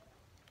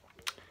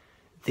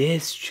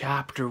 This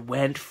chapter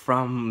went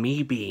from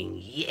me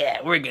being, yeah,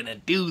 we're gonna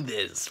do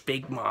this.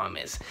 Big Mom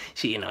is,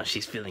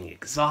 she's feeling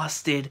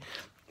exhausted,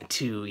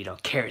 to,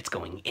 Carrot's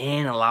going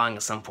in, allowing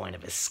us some point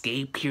of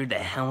escape here. The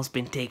helm's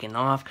been taken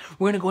off.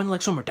 We're gonna go into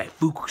like somewhere.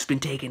 Daifuku's been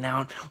taken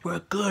out. We're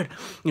good.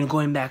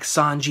 Going back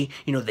Sanji,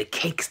 the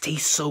cakes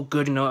taste so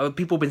good.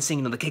 People have been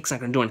saying, the cake's not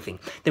gonna do anything.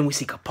 Then we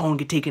see Capone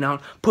get taken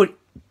out.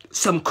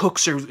 Some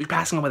cooks are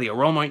passing on by the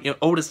aroma.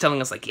 Oda's telling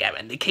us, like, yeah,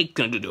 man, the cake's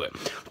gonna do it.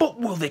 But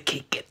will the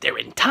cake get there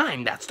in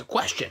time? That's the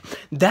question.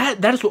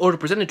 That is what Oda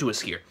presented to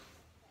us here.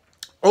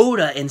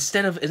 Oda,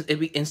 instead of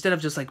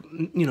just like,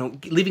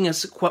 leaving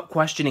us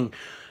questioning,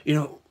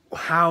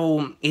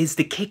 how is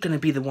the cake gonna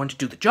be the one to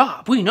do the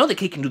job? We know the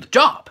cake can do the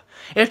job.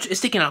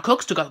 It's taking out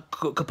cooks, took out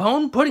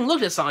Capone,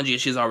 looked at Sanji,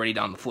 she's already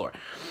down the floor.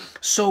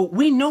 So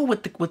we know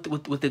what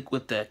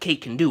the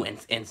cake can do, and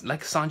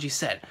like Sanji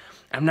said,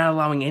 I'm not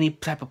allowing any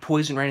type of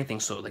poison or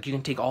anything, so like you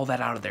can take all that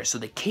out of there. So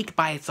the cake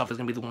by itself is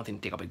gonna be the one thing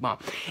to take out Big Mom.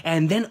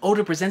 And then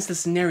Oda presents the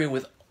scenario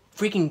with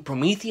freaking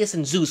Prometheus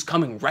and Zeus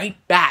coming right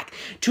back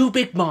to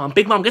Big Mom.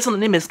 Big Mom gets on the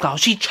Nimbus Cloud.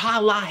 She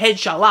head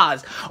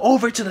shalas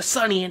over to the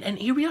Sunny, and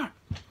here we are.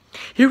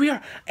 Here we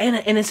are, and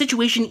in a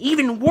situation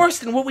even worse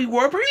than what we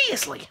were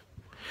previously.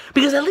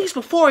 Because at least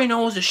before, it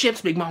was the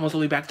ships, Big Mom was all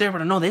the way back there, but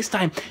I know this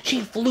time,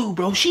 she flew,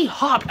 bro. She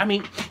hopped. I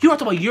mean, you don't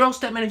talk about Euro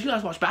step, man. If you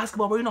guys watch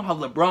basketball, bro, you know how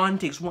LeBron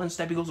takes one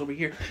step, he goes over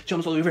here,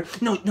 jumps all the way over.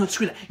 No,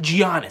 screw that.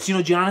 Giannis.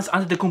 Giannis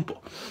Antetokounmpo.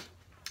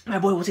 My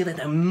boy will take like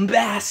the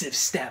massive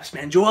steps,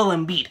 man. Joel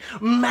Embiid,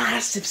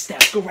 massive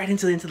steps. Go right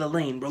into the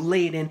lane, bro.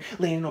 Lay it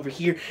in over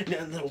here,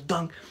 little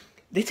dunk.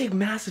 They take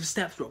massive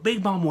steps, bro.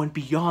 Big Mom went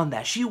beyond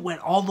that. She went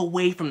all the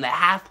way from the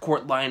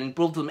half-court line and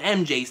pulled some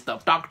MJ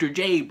stuff. Dr.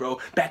 J, bro,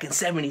 back in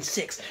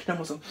 76.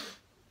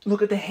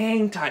 Look at the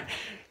hang time.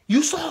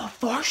 You saw how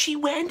far she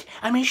went?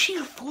 I mean, she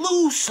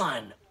flew,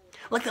 son.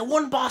 Like that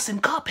one boss in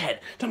Cuphead.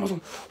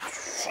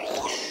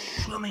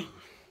 I mean,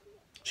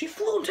 she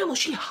flew until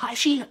she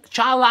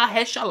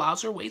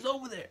shalas her ways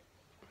over there.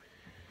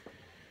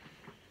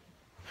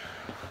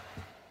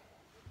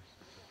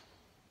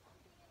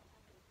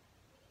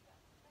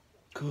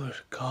 Good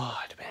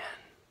God, man.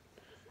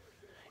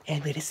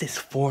 And it's this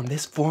form.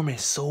 This form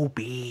is so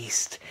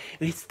beast.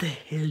 It's the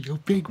hair. Your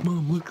Big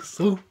Mom looks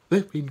so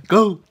flippin'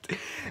 goat.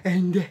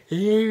 And the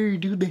hair,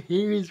 dude, the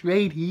hair is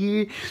right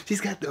here.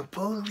 She's got the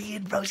pony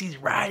in, bro. She's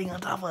riding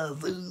on top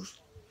of Zeus.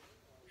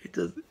 It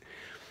doesn't.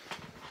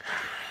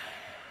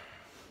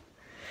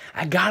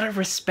 I gotta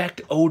respect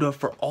Oda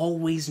for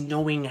always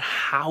knowing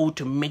how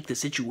to make the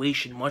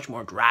situation much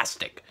more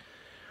drastic.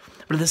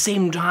 But at the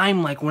same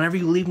time, like, whenever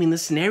you leave me in the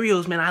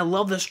scenarios, man, I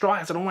love the Straw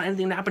Hats. I don't want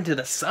anything to happen to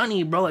the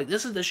Sunny, bro. Like,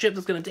 this is the ship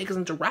that's gonna take us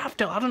into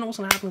Raftel. I don't know what's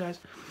gonna happen, guys.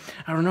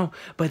 I don't know.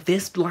 But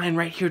this line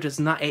right here does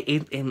not,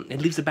 it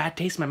leaves a bad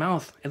taste in my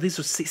mouth. It leaves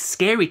a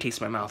scary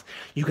taste in my mouth.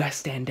 You guys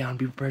stand down,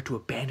 be prepared to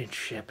abandon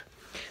ship.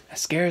 That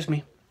scares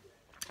me.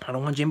 I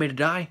don't want Jinbei to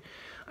die.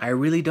 I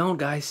really don't,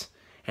 guys.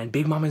 And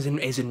Big Mom is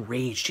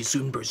enraged. She's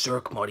in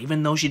berserk mode.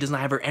 Even though she does not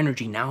have her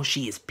energy, now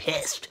she is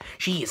pissed.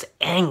 She is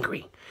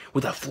angry.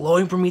 With a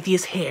flowing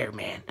Prometheus hair,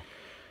 man.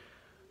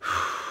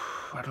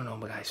 I don't know,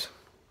 but guys.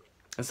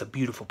 That's a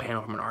beautiful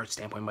panel from an art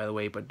standpoint, by the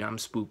way, but I'm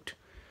spooked.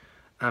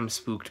 I'm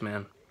spooked,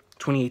 man.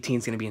 2018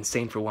 is going to be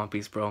insane for One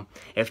Piece, bro.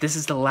 If this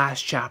is the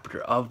last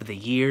chapter of the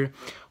year,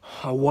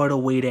 what a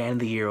way to end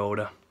the year,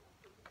 Oda.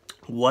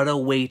 What a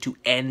way to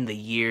end the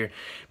year,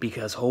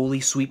 because holy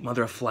sweet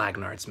mother of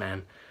Flagnards,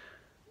 man.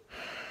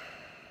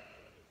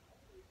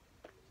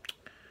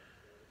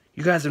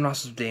 You guys have an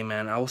awesome day,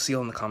 man. I will see you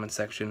all in the comment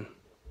section.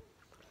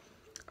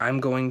 I'm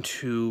going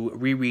to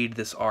reread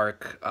this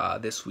arc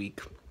this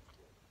week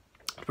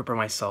to prepare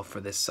myself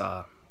for this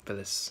top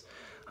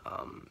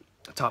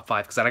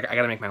 5, because I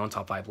gotta make my own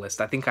top 5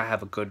 list. I think I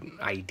have a good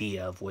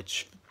idea of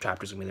which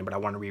chapters are gonna be there, but I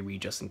want to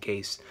reread just in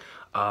case.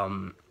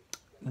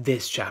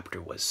 This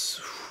chapter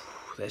was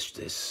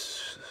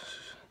this.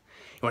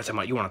 You want to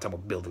talk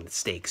about building the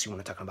stakes. You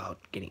want to talk about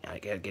getting a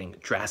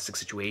drastic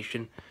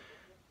situation.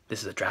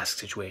 This is a drastic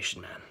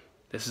situation, man.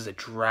 This is a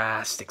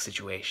drastic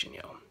situation,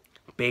 yo.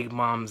 Big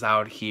Mom's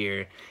out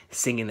here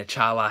singing the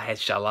Chala Het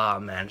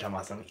Shala, man.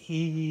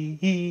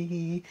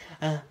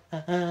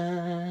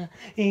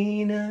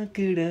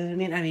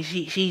 I mean,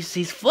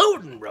 she's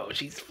floating, bro.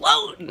 She's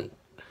floating.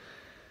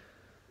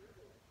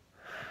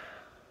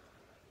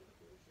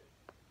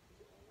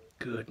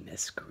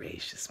 Goodness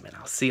gracious, man.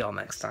 I'll see y'all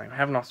next time.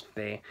 Have an awesome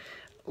day.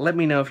 Let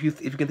me know if you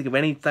can think of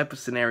any type of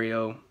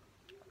scenario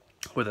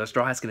where the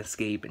Straw Hats can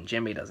escape and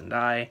Jinbei doesn't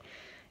die.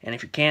 And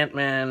if you can't,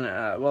 man,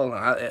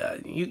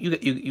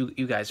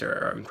 you guys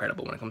are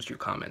incredible when it comes to your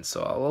comments.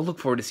 So I'll look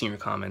forward to seeing your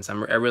comments. I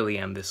really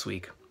am this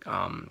week.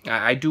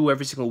 I do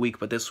every single week,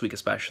 but this week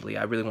especially,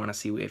 I really want to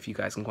see if you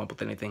guys can come up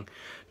with anything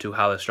to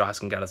how the Straw Hats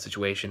can get out of the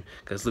situation.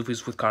 Because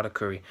Luffy's with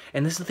Katakuri.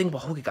 And this is the thing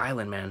about Whole Cake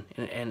Island, man.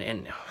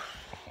 And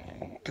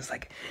just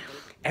like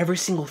every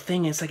single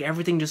thing, it's like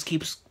everything just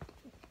keeps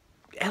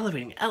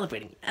elevating.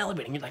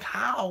 You're like,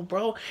 how,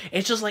 bro?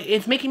 It's just like,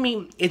 it's leading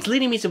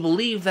me to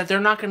believe that they're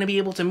not going to be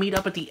able to meet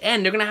up at the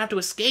end. They're going to have to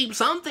escape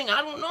something.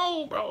 I don't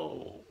know,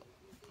 bro.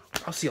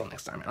 I'll see y'all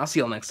next time, man. I'll see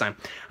y'all next time.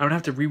 I'm gonna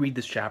have to reread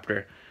this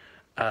chapter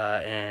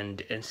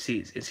and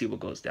see what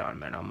goes down,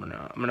 man. I'm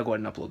gonna go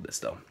ahead and upload this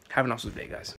though. Have an awesome day, guys.